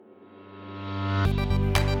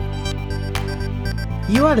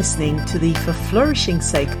You are listening to the For Flourishing's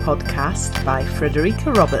Sake podcast by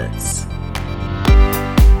Frederica Roberts.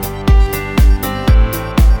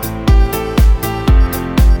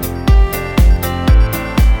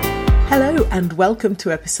 Hello and welcome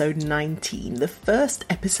to episode 19, the first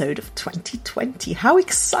episode of 2020. How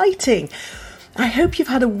exciting! I hope you've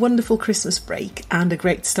had a wonderful Christmas break and a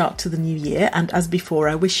great start to the new year, and as before,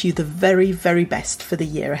 I wish you the very, very best for the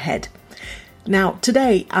year ahead. Now,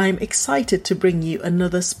 today I'm excited to bring you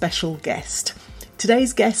another special guest.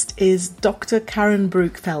 Today's guest is Dr. Karen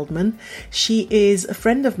Brooke-Feldman. She is a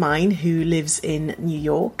friend of mine who lives in New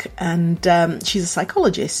York, and she's a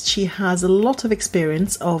psychologist. She has a lot of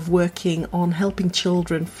experience of working on helping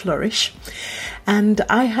children flourish. And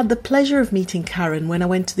I had the pleasure of meeting Karen when I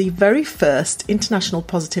went to the very first International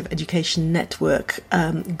Positive Education Network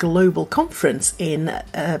global conference in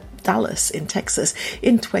Dallas in Texas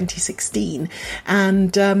in 2016.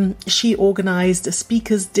 And she organised a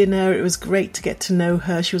speaker's dinner. It was great to get to know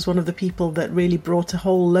her. She was one of the people that really brought a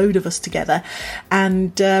whole load of us together.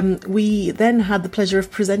 And we then had the pleasure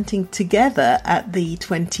of presenting together at the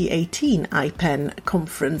 2018 IPEN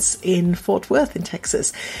conference in Fort Worth in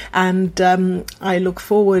Texas. And I look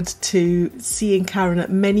forward to seeing Karen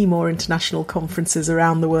at many more international conferences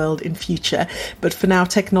around the world in future. But for now,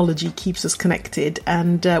 technology keeps us connected.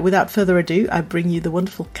 And without further ado, I bring you the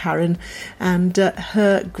wonderful Karen and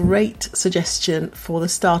her great suggestion for the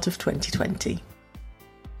start of 2020.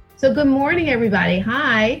 So good morning, everybody.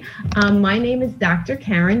 Hi, my name is Dr.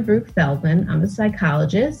 Karen Brooke-Feldman. I'm a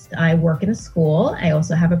psychologist. I work in a school. I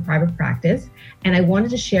also have a private practice. And I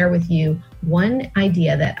wanted to share with you one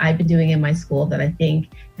idea that I've been doing in my school that I think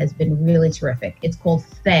has been really terrific. It's called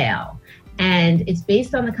FAIL. And it's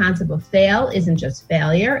based on the concept of fail isn't just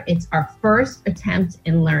failure, it's our first attempt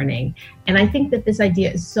in learning. And I think that this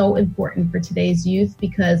idea is so important for today's youth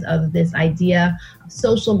because of this idea of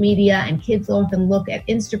social media, and kids often look at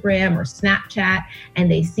Instagram or Snapchat and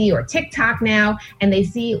they see, or TikTok now, and they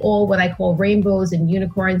see all what I call rainbows and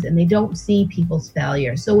unicorns, and they don't see people's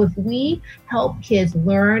failure. So if we help kids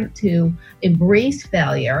learn to embrace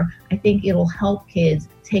failure, I think it'll help kids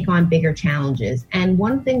take on bigger challenges. And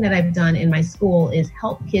one thing that I've done in my school is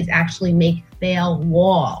help kids actually make fail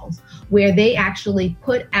walls, where they actually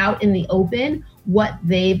put out in the open what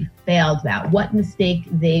they've failed about, what mistake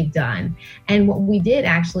they've done. And what we did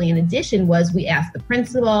actually in addition was we asked the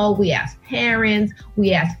principal, we asked parents,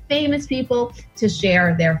 we asked famous people to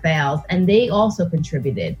share their fails, and they also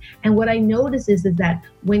contributed. And what I notice is that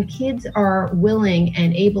when kids are willing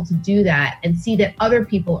and able to do that and see that other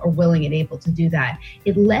people are willing and able to do that,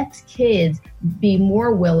 it lets kids be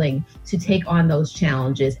more willing to take on those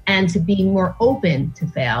challenges and to be more open to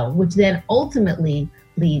fail, which then ultimately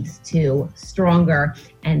leads to stronger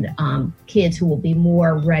and kids who will be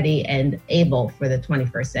more ready and able for the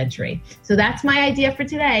 21st century. So that's my idea for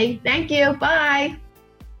today. Thank you. Bye.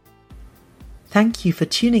 Thank you for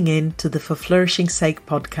tuning in to the For Flourishing's Sake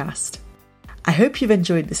podcast. I hope you've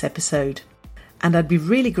enjoyed this episode, and I'd be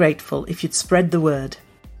really grateful if you'd spread the word.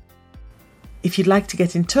 If you'd like to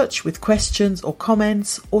get in touch with questions or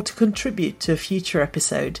comments, or to contribute to a future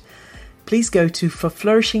episode, please go to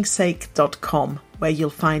forflourishingsake.com, where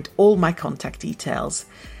you'll find all my contact details.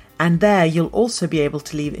 And there you'll also be able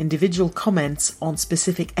to leave individual comments on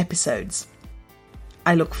specific episodes.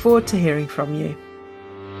 I look forward to hearing from you.